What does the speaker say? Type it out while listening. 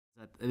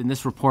In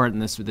this report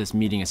and this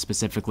meeting is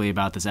specifically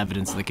about this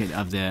evidence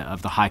of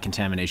the high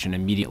contamination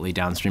immediately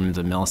downstream of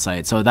the mill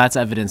site. So that's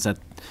evidence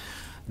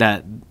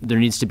that there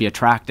needs to be a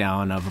track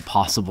down of a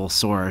possible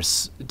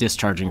source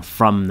discharging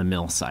from the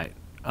mill site.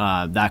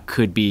 That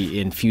could be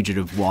in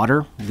fugitive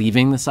water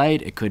leaving the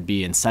site. It could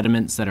be in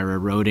sediments that are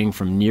eroding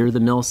from near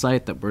the mill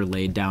site that were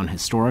laid down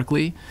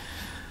historically.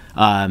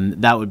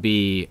 That would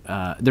be,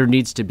 there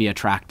needs to be a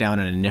track down,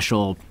 an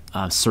initial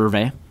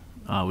survey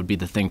would be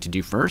the thing to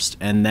do first.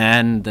 And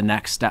then the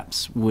next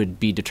steps would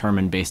be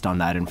determined based on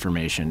that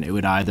information. It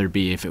would either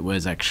be, if it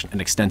was an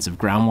extensive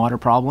groundwater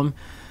problem,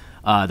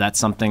 that's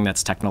something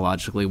that's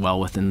technologically well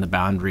within the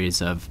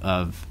boundaries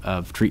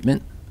of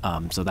treatment.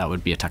 So that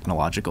would be a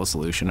technological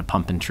solution, a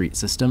pump and treat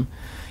system.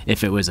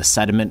 If it was a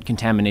sediment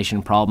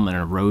contamination problem, an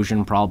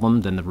erosion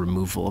problem, then the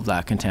removal of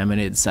that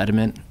contaminated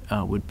sediment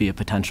would be a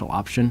potential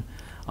option.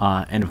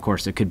 And of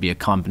course, it could be a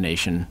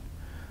combination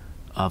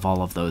of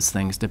all of those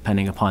things,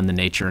 depending upon the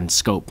nature and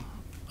scope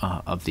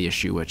of the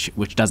issue,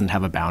 which doesn't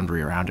have a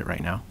boundary around it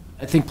right now.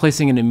 I think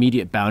placing an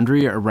immediate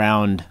boundary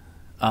around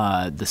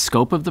the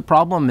scope of the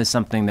problem is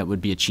something that would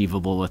be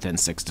achievable within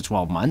 6 to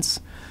 12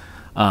 months.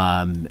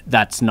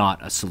 That's not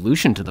a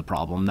solution to the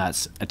problem.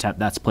 That's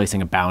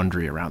placing a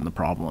boundary around the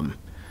problem.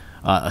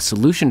 A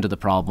solution to the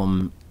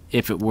problem,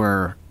 if it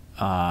were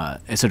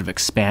sort of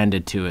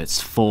expanded to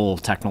its full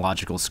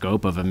technological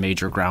scope of a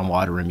major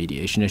groundwater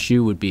remediation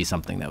issue, would be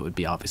something that would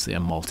be obviously a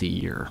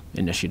multi-year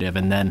initiative,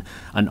 and then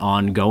an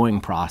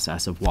ongoing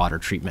process of water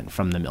treatment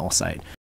from the mill site.